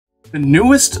The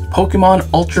newest Pokemon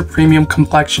Ultra Premium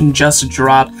Collection just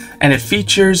dropped, and it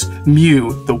features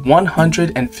Mew, the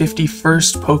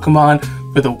 151st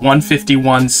Pokemon for the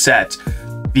 151 set.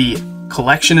 The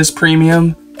collection is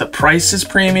premium, the price is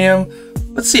premium.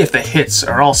 Let's see if the hits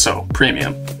are also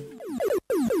premium.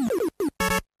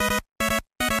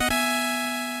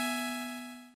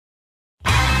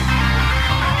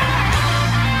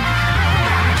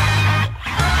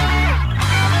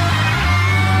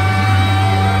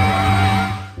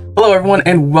 Hello everyone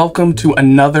and welcome to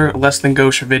another Less Than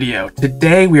Gauche video.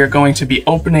 Today we are going to be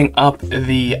opening up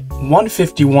the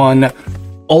 151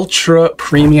 Ultra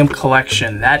Premium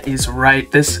Collection. That is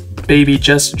right, this baby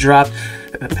just dropped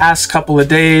the past couple of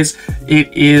days.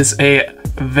 It is a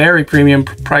very premium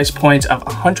price point of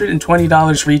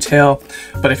 $120 retail,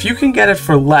 but if you can get it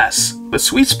for less, the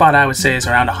sweet spot I would say is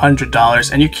around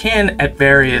 $100, and you can at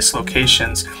various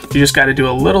locations. You just got to do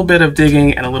a little bit of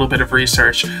digging and a little bit of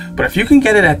research, but if you can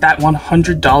get it at that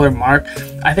 $100 mark,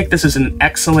 I think this is an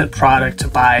excellent product to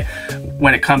buy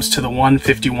when it comes to the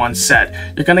 151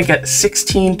 set. You're going to get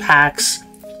 16 packs,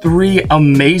 3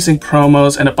 amazing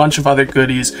promos, and a bunch of other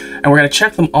goodies, and we're going to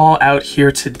check them all out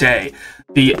here today.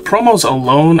 The promos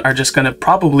alone are just going to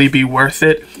probably be worth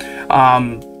it.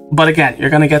 But again, you're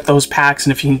going to get those packs,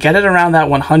 and if you can get it around that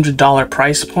 $100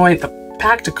 price point, the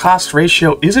pack to cost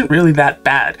ratio isn't really that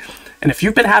bad. And if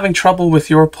you've been having trouble with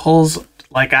your pulls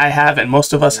like I have and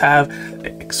most of us have,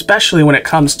 especially when it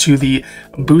comes to the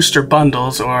booster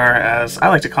bundles, or as I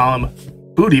like to call them,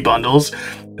 booty bundles,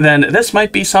 then this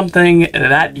might be something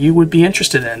that you would be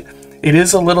interested in. It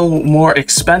is a little more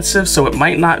expensive, so it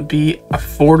might not be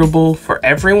affordable for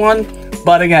everyone.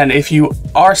 But again, if you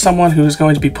are someone who's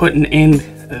going to be putting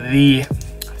in the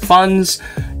funds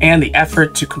and the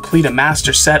effort to complete a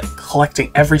master set,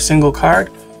 collecting every single card,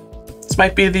 this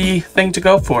might be the thing to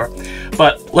go for.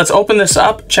 But let's open this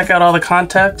up, check out all the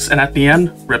contacts, and at the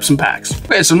end, rip some packs.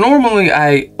 Okay, so normally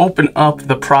I open up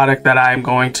the product that I'm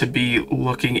going to be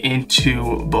looking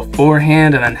into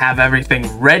beforehand and then have everything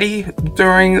ready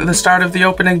during the start of the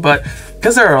opening, but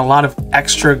because there are a lot of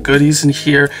extra goodies in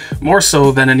here, more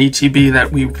so than an ETB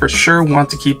that we for sure want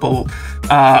to keep a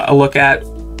look at,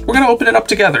 we're going to open it up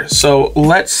together. So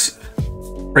let's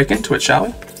break into it, shall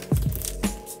we?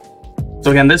 So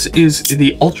again, this is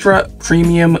the Ultra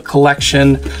Premium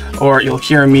Collection, or you'll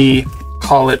hear me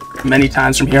call it many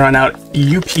times from here on out,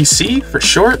 UPC for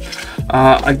short.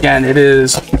 Again, it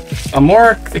is a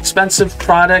more expensive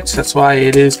product. That's why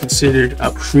it is considered a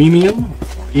premium,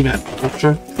 even an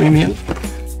ultra premium.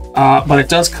 But it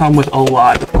does come with a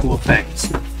lot of cool things.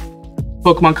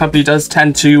 Pokemon Company does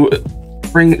tend to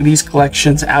bring these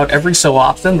collections out every so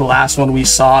often. The last one we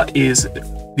saw is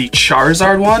the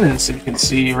Charizard one, and so you can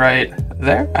see right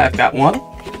there, I've got one.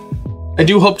 I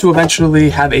do hope to eventually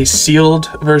have a sealed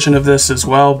version of this as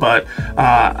well, but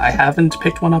I haven't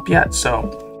picked one up yet,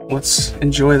 so let's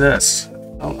enjoy this.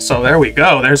 Oh, so there we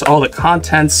go. There's all the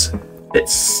contents.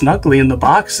 It's snugly in the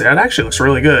box there. It actually looks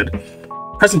really good.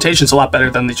 Presentation's a lot better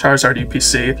than the Charizard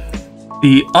UPC.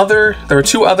 There were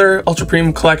 2 other Ultra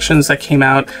Premium collections that came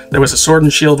out. There was a Sword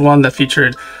and Shield one that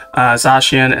featured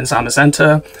Zacian and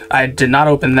Zamazenta. I did not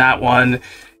open that one.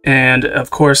 And of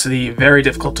course, the very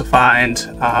difficult to find,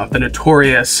 the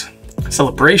notorious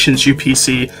Celebrations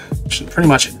UPC, which pretty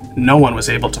much no one was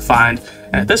able to find.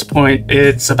 And at this point,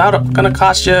 it's about going to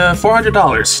cost you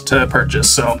 $400 to purchase.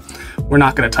 So we're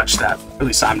not going to touch that. At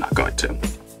least I'm not going to.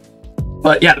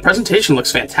 But yeah, the presentation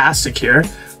looks fantastic here.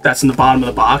 That's in the bottom of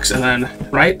the box. And then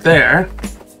right there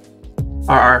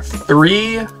are our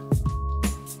 3, let's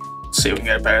see if we can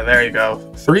get it better. There you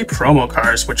go. 3 promo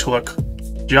cards, which look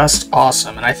just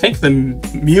awesome. And I think the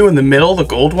Mew in the middle, the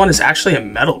gold one, is actually a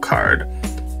metal card.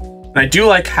 And I do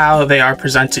like how they are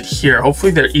presented here.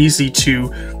 Hopefully they're easy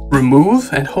to remove,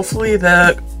 and hopefully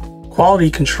the quality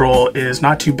control is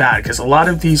not too bad, because a lot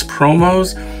of these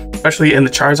promos, especially in the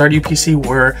Charizard UPC,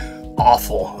 were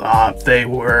awful. They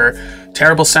were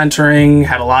terrible centering,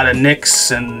 had a lot of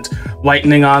nicks and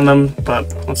whitening on them.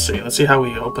 But let's see how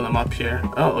we open them up here.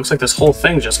 Oh, it looks like this whole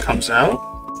thing just comes out.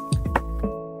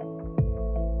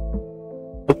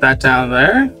 Put that down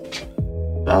there.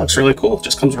 That looks really cool. It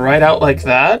just comes right out like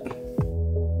that.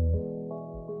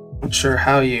 Not sure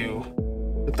how you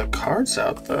put the cards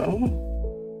out though.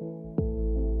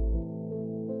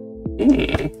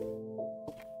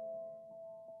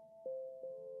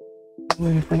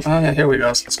 Oh yeah, here we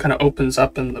go. So this kind of opens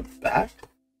up in the back.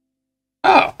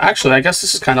 Oh, actually, I guess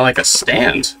this is kind of like a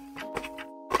stand.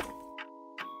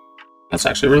 That's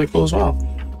actually really cool as well.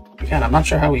 Again, I'm not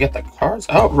sure how we get the cards.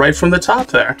 Oh, right from the top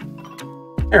there.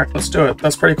 Here, let's do it.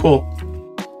 That's pretty cool.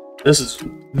 This is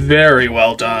very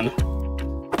well done.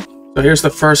 So here's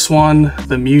the first one,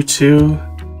 the Mewtwo.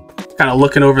 Kind of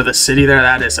looking over the city there.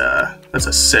 That's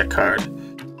a sick card.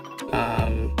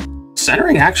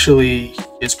 Centering actually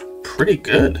is pretty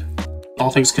good, all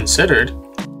things considered.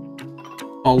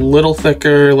 A little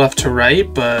thicker left to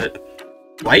right, but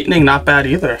lightning not bad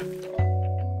either.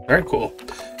 Very cool.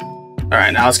 All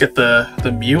right, now let's get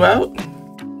the Mew out.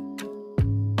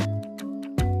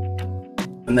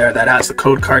 And there, that has the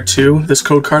code card too. This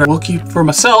code card I will keep for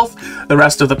myself. The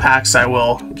rest of the packs I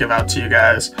will give out to you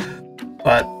guys.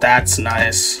 But that's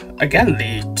nice. Again,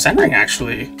 the centering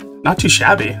actually not too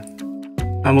shabby.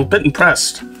 I'm a bit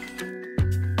impressed.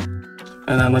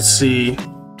 And then let's see.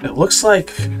 It looks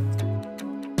like,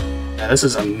 yeah, this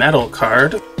is a metal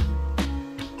card.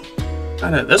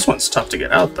 This one's tough to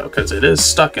get out though, because it is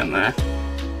stuck in there.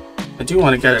 I do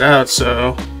want to get it out,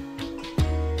 so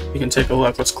you can take a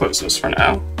look. Let's close this for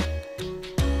now.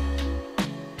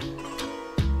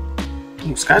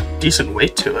 It's got decent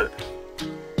weight to it.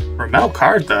 For a metal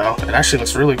card though, it actually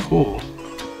looks really cool.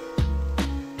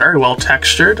 Very well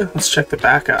textured. Let's check the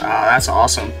back out. Oh, that's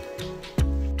awesome.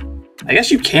 I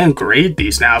guess you can grade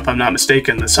these now, if I'm not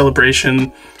mistaken. The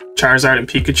Celebration, Charizard, and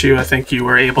Pikachu, I think you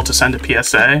were able to send a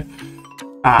PSA.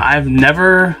 I've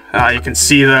never, you can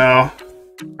see though,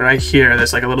 right here,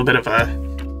 there's like a little bit of a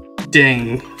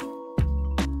ding.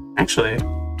 Actually,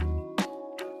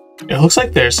 it looks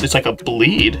like it's like a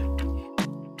bleed.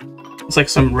 It's like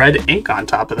some red ink on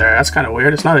top of there. That's kind of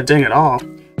weird. It's not a ding at all.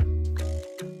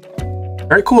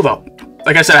 Very cool though.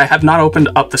 Like I said, I have not opened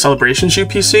up the Celebrations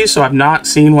UPC, so I've not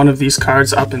seen one of these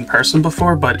cards up in person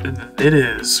before, but it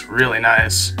is really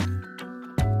nice.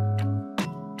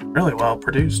 Really well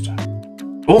produced.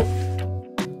 Cool.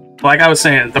 Like I was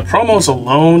saying, the promos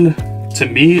alone, to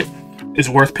me, is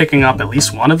worth picking up at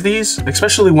least one of these,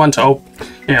 especially one to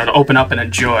open up and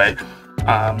enjoy.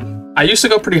 I used to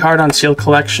go pretty hard on sealed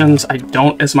collections. I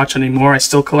don't as much anymore. I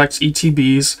still collect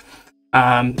ETBs.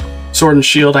 Sword and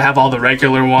Shield, I have all the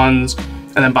regular ones,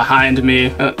 and then behind me,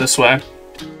 this way,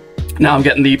 now I'm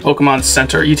getting the Pokemon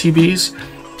Center ETBs.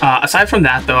 Aside from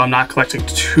that, though, I'm not collecting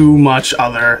too much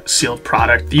other sealed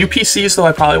product. The UPCs, though,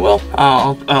 I probably will.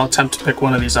 I'll attempt to pick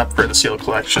one of these up for the sealed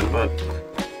collection, but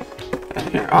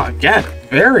here, oh, again,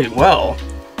 very well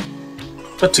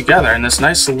put together in this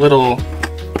nice little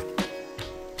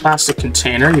plastic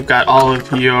container. You've got all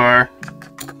of your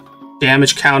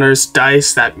damage counters,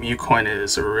 dice. That Mew coin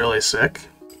is really sick.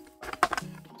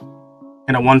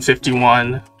 And a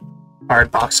 151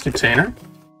 card box container.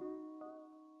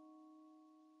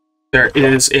 There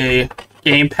is a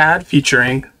gamepad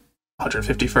featuring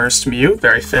 151st Mew,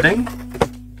 very fitting.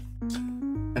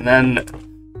 And then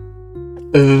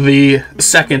the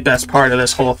second best part of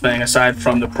this whole thing, aside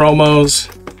from the promos,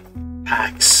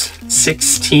 packs.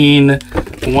 16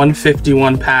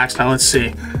 151 packs. Now let's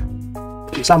see.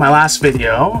 If you saw my last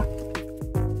video,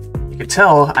 you could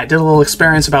tell I did a little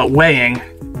experience about weighing.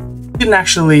 It didn't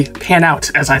actually pan out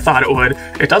as I thought it would.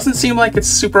 It doesn't seem like it's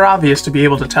super obvious to be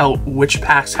able to tell which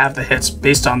packs have the hits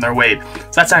based on their weight.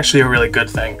 So that's actually a really good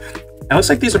thing. It looks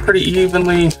like these are pretty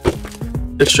evenly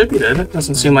distributed. It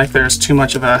doesn't seem like there's too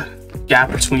much of a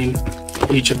gap between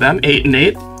each of them. 8 and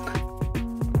 8.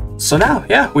 So now,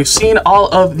 yeah, we've seen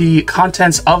all of the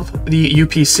contents of the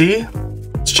UPC.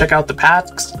 Let's check out the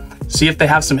packs, see if they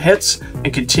have some hits,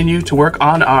 and continue to work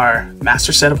on our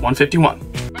master set of 151.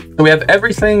 So we have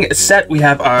everything set. We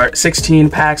have our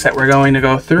 16 packs that we're going to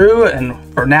go through, and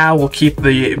for now we'll keep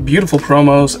the beautiful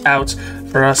promos out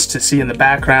for us to see in the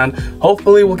background.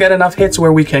 Hopefully we'll get enough hits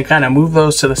where we can kind of move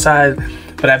those to the side.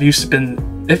 But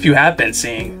if you have been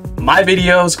seeing my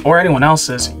videos or anyone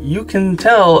else's, you can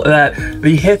tell that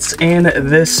the hits in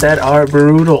this set are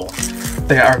brutal.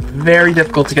 They are very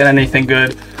difficult to get anything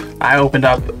good. I opened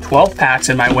up 12 packs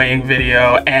in my weighing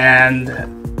video,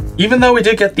 and even though we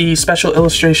did get the special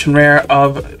illustration rare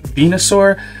of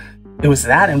Venusaur, it was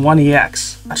that and 1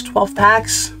 EX. That's 12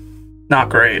 packs? Not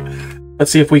great.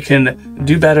 Let's see if we can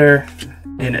do better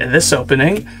in this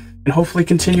opening and hopefully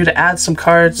continue to add some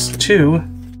cards to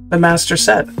the master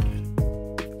set.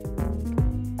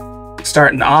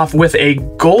 Starting off with a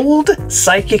gold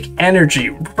Psychic Energy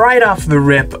right off the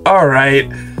rip. All right,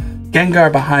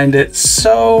 Gengar behind it.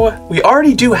 So we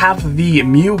already do have the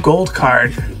Mew gold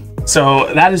card.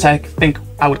 So that is, I think,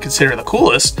 I would consider the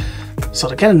coolest. So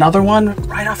to get another one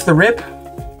right off the rip,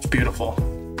 it's beautiful.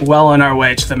 Well on our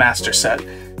way to the master set.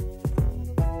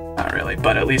 Not really,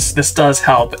 but at least this does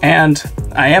help. And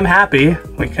I am happy.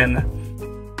 We can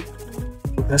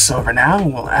move this over now,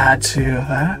 and we'll add to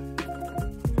that.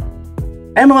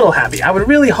 I'm a little happy. I would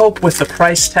really hope with the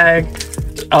price tag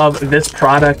of this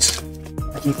product,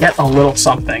 you get a little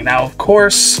something. Now, of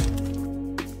course,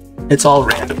 It's all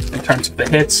random in terms of the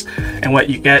hits and what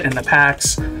you get in the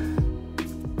packs.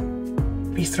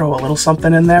 Maybe throw a little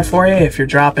something in there for you if you're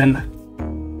dropping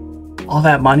all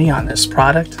that money on this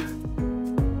product.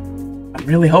 I'm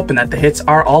really hoping that the hits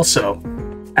are also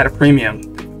at a premium.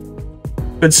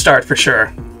 Good start for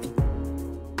sure.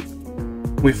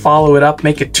 We follow it up,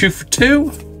 make it 2 for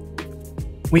 2.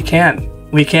 We can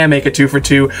make it 2 for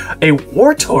 2. A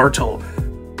Wartortle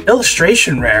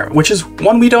illustration rare, which is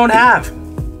one we don't have.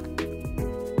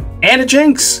 And a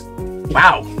Jinx.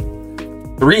 Wow.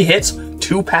 3 hits,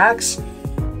 2 packs.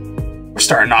 We're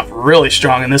starting off really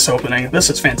strong in this opening.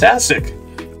 This is fantastic.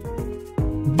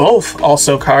 Both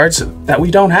also cards that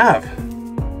we don't have.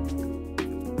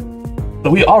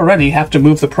 But we already have to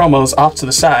move the promos off to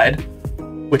the side,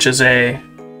 which is a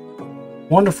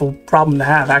wonderful problem to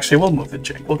have. Actually, we'll move the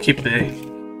Jinx. We'll keep the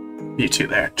Mewtwo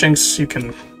there. Jinx, you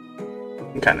can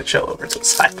kind of chill over to the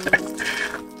side there.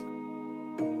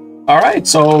 Alright,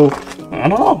 so, I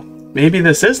don't know. Maybe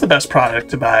this is the best product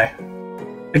to buy.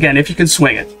 Again, if you can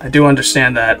swing it. I do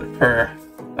understand that for...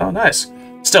 Oh, nice.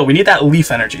 Still, we need that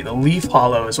leaf energy. The leaf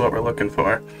hollow is what we're looking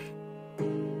for.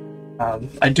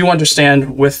 I do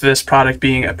understand with this product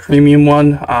being a premium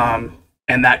one,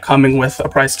 and that coming with a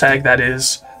price tag that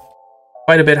is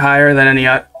quite a bit higher than any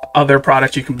other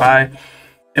product you can buy.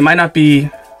 It might not be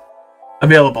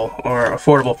available or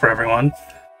affordable for everyone.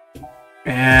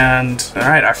 And,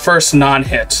 alright, our first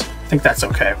non-hit. I think that's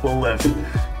okay. We'll live.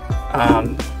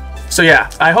 So yeah,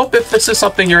 I hope if this is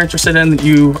something you're interested in, that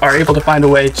you are able to find a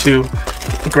way to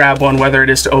grab one, whether it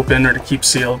is to open or to keep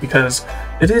sealed, because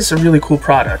it is a really cool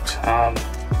product.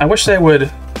 I wish they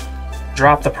would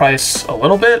drop the price a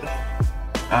little bit.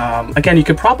 Again, you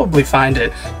could probably find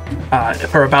it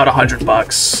for about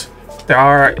 $100. There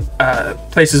are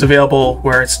places available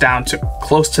where it's down to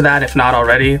close to that, if not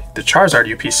already. The Charizard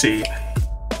UPC,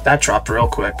 that dropped real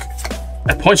quick.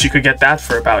 At points, you could get that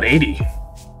for about 80.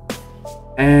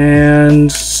 And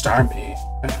Starmie.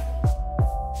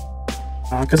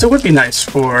 Because it would be nice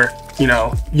for, you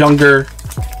know, younger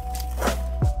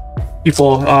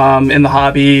people in the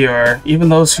hobby, or even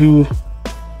those who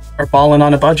are balling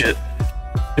on a budget,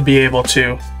 to be able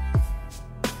to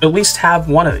at least have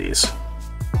one of these.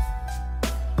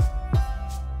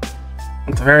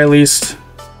 At the very least,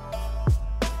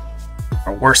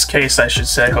 or worst case, I should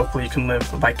say, hopefully you can live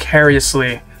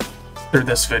vicariously through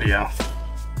this video.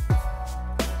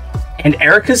 And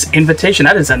Erica's Invitation,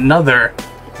 that is another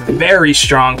very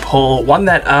strong pull, one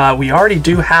that we already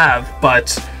do have, but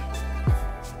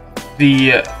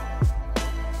the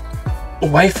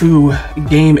waifu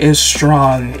game is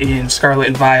strong in Scarlet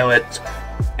and Violet,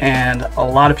 and a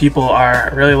lot of people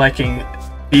are really liking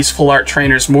these full art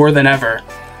trainers more than ever.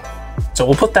 So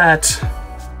we'll put that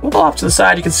a little off to the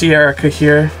side. You can see Erica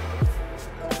here.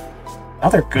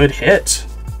 Another good hit.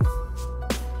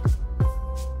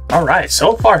 All right,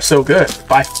 so far so good.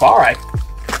 By far,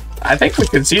 I think we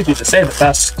can easily to say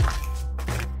the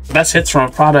best hits from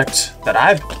a product that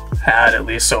I've had, at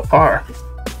least so far.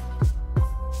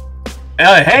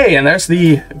 Hey, and there's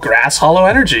the Grass Hollow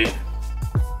Energy.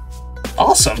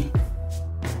 Awesome.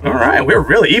 All right, we're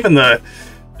really, even the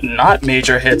not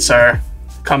major hits are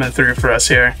coming through for us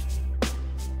here.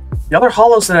 The other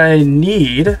hollows that I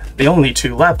need, the only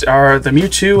 2 left, are the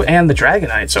Mewtwo and the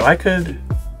Dragonite, so I could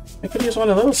use one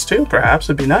of those too, perhaps.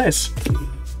 It'd be nice.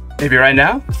 Maybe right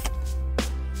now?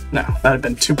 No, that'd have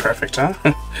been too perfect, huh?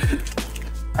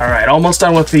 Alright, almost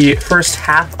done with the first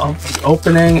half of the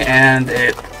opening, and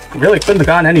it really couldn't have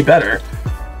gone any better.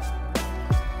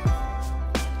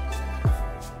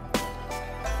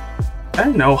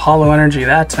 Okay, no hollow energy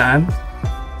that time.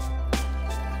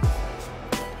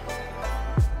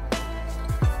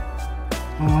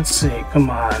 Let's see, come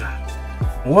on.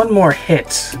 One more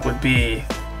hit would be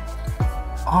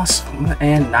awesome.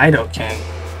 And Nidoking.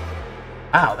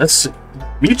 Wow, that's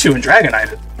Mewtwo and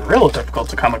Dragonite are real difficult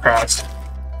to come across.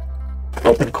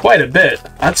 Opened quite a bit.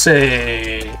 I'd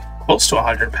say close to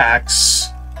 100 packs.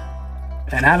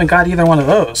 And I haven't got either one of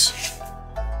those.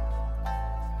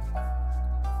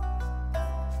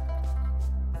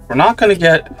 We're not going to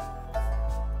get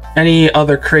any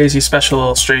other crazy special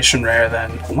illustration rare, then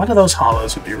one of those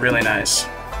hollows would be really nice.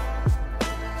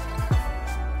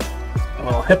 A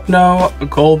little Hypno,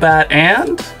 Golbat,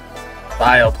 and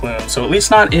Vileplume. So at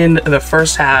least not in the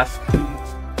first half,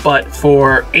 but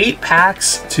for 8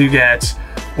 packs to get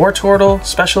Wartortle,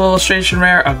 special illustration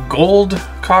rare, a gold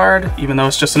card, even though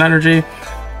it's just an energy,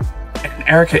 an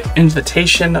Erica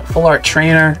Invitation, full art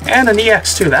trainer, and an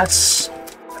EX too. That's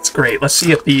great. Let's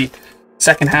see if the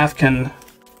second half can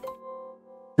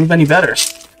prove any better.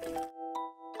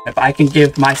 If I can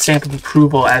give my stamp of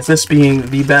approval as this being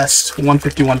the best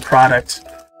 151 product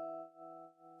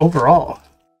overall.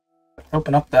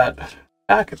 Open up that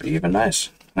pack, it'd be even nice.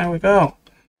 There we go.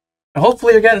 And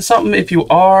hopefully you're getting something if you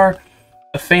are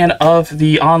a fan of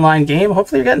the online game.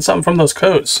 Hopefully you're getting something from those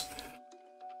codes.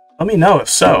 Let me know if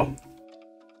so.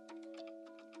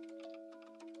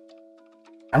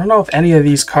 I don't know if any of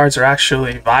these cards are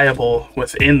actually viable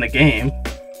within the game.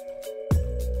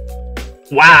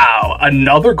 Wow,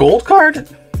 another gold card?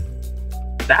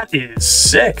 That is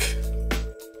sick.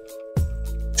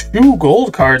 2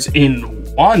 gold cards in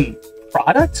 1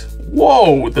 product?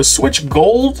 Whoa, the Switch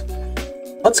Gold?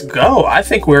 Let's go. I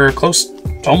think we're close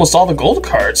to almost all the gold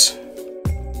cards.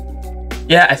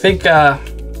 Yeah, I think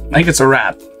it's a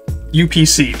wrap.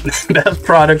 UPC, best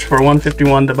product for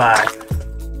 151 to buy.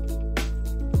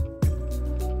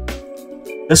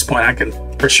 At this point, I can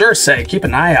for sure say keep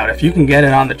an eye out. If you can get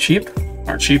it on the cheap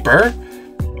or cheaper,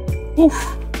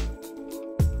 oof.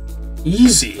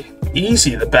 Easy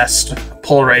the best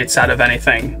pull rates out of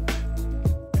anything.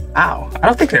 Wow, I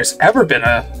don't think there's ever been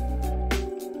a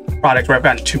product where I've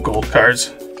gotten 2 gold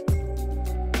cards.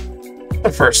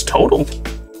 The first total.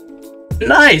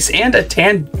 Nice, and a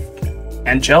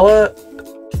Angela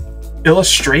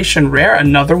illustration rare,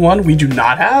 another one we do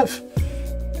not have.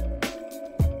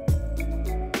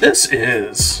 This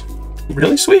is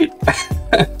really sweet.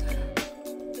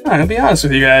 I'm gonna be honest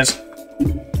with you guys.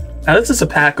 Now this is a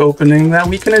pack opening that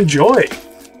we can enjoy.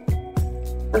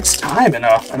 First time in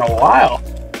a while.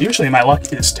 Usually my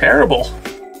luck is terrible.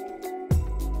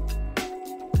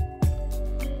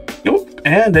 Nope,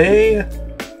 and a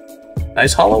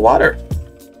nice hollow water.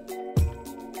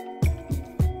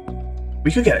 We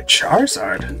could get a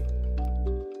Charizard.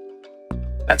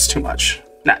 That's too much.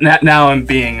 Now I'm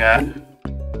being a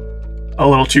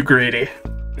little too greedy.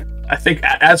 I think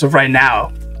as of right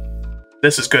now,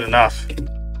 this is good enough.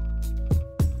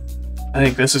 I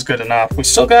think this is good enough. We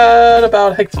still got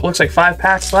about, I think it looks like 5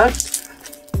 packs left.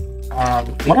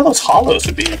 One of those hollows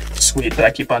would be sweet that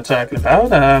I keep on talking about.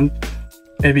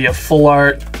 Maybe a full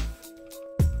art.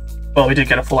 Well, we did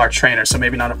get a full art trainer, so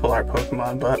maybe not a full art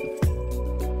Pokemon, but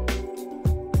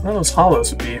one of those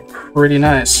hollows would be pretty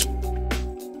nice.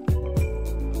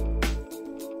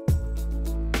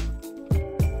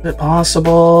 Is it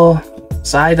possible?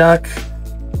 Psyduck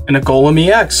and a Golem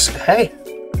EX. Hey,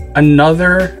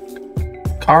 another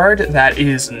card that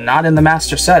is not in the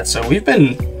master set. So we've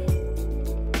been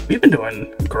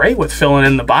doing great with filling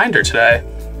in the binder today.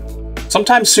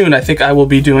 Sometime soon, I think I will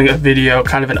be doing a video,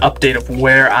 kind of an update of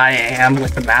where I am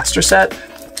with the master set.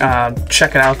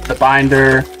 Check out the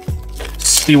binder,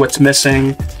 see what's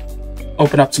missing,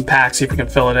 open up some packs, see if we can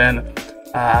fill it in.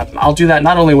 I'll do that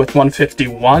not only with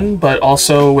 151, but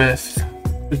also with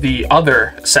the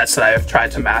other sets that I have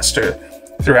tried to master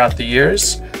throughout the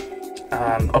years.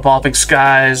 Evolving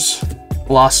Skies,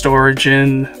 Lost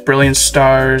Origin, Brilliant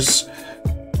Stars,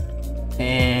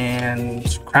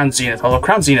 and Crown Zenith. Although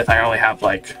Crown Zenith I only have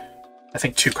like, I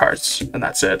think 2 cards, and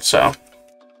that's it, so.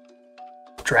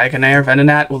 Dragonair,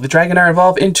 Venonat. Will the Dragonair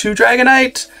evolve into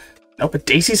Dragonite? Nope, but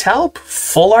Daisy's Help.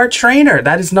 Full art trainer.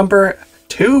 That is number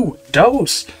 2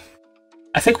 dose.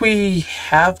 I think we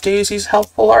have Daisy's Help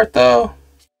full art though.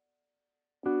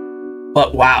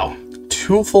 But wow,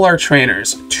 2 full art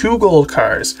trainers, 2 gold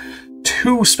cards,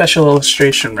 2 special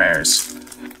illustration rares.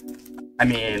 I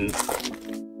mean,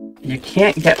 you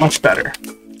can't get much better.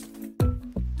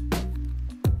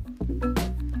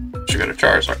 Should go to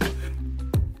Charizard.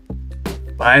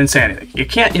 But I didn't say anything.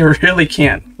 You really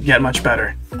can't get much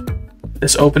better.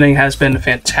 This opening has been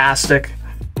fantastic.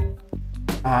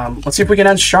 Let's see if we can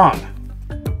end strong.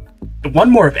 One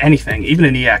more of anything, even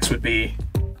an EX would be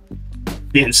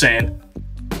insane.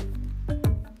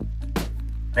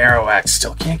 Marowak,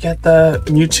 still can't get the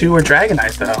Mewtwo or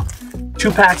Dragonite though.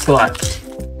 2 packs left.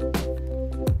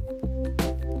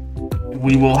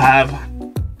 We will have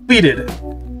completed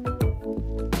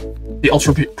the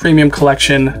Ultra Premium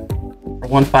Collection for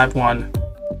 151,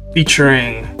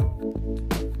 featuring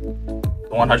the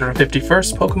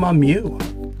 151st Pokemon Mew.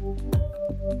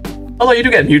 Although you do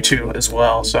get Mewtwo as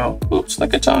well, so oops,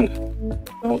 like a tongue.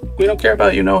 We don't care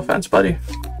about you, no offense, buddy.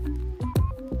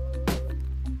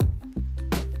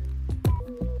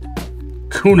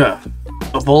 Kuna,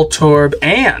 the Voltorb,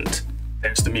 and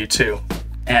there's the Mewtwo.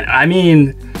 And I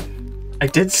mean, I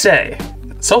did say,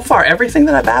 so far, everything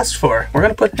that I've asked for, we're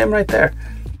gonna put him right there.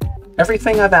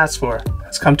 Everything I've asked for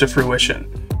has come to fruition.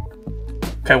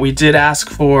 Okay, we did ask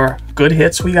for good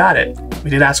hits, we got it. We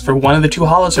did ask for one of the 2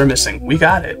 hollows are missing, we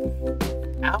got it.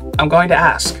 Now, I'm going to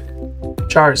ask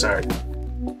Charizard.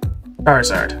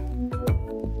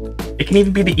 It can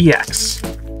even be the EX.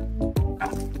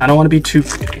 I don't want to be too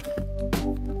greedy.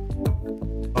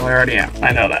 Well, I already am.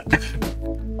 I know that.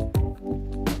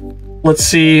 Let's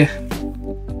see.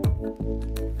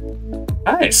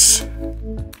 Nice.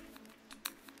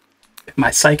 If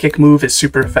my psychic move is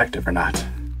super effective or not.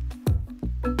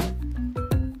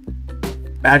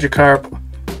 Magikarp,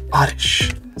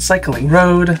 Oddish, Cycling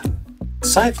Road,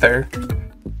 Scyther,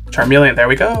 Charmeleon. There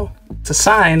we go. It's a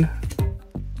sign.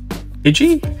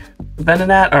 Pidgey?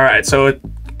 Venonat? Alright, so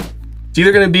it's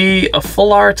either going to be a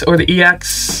full art or the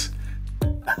EX.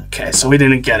 Okay, so we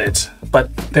didn't get it.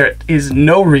 But there is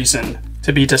no reason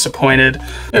to be disappointed.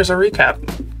 There's a recap.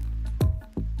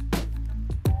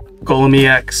 Golem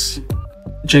EX,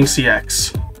 Jinx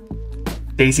EX,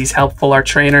 Daisy's Help Full Art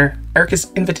Trainer,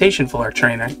 Erica's Invitation Full Art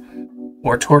Trainer,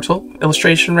 Wartortle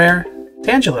Illustration Rare,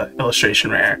 Tangela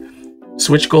Illustration Rare,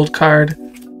 Switch Gold card,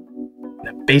 and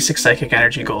a basic Psychic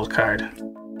Energy Gold card.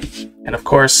 And of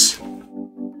course,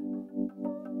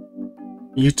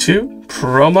 Mewtwo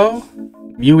Promo,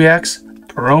 Mew EX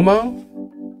Promo,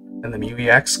 and the Mew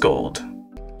EX Gold.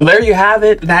 There you have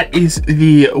it. That is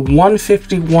the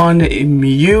 151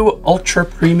 Mew Ultra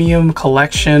Premium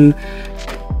Collection.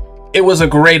 It was a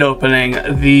great opening.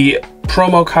 The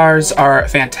promo cards are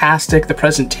fantastic. The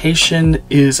presentation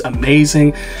is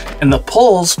amazing. And the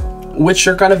pulls, which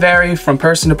are going to vary from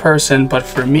person to person, but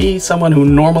for me, someone who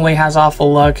normally has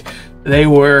awful luck, they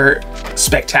were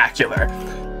spectacular.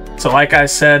 So like I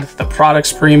said, the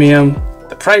product's premium,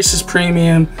 the price is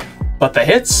premium, but the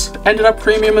hits ended up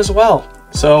premium as well.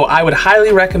 So I would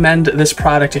highly recommend this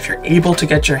product if you're able to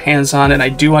get your hands on it. I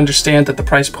do understand that the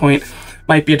price point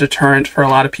might be a deterrent for a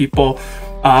lot of people,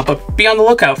 but be on the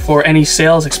lookout for any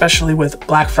sales, especially with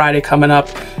Black Friday coming up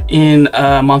in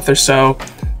a month or so.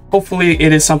 Hopefully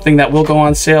it is something that will go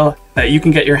on sale that you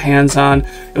can get your hands on.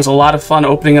 It was a lot of fun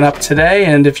opening it up today,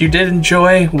 and if you did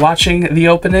enjoy watching the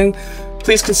opening,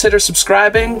 please consider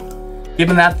subscribing,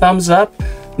 giving that thumbs up,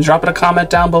 and dropping a comment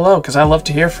down below because I love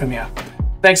to hear from you.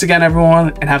 Thanks again, everyone,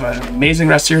 and have an amazing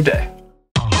rest of your day.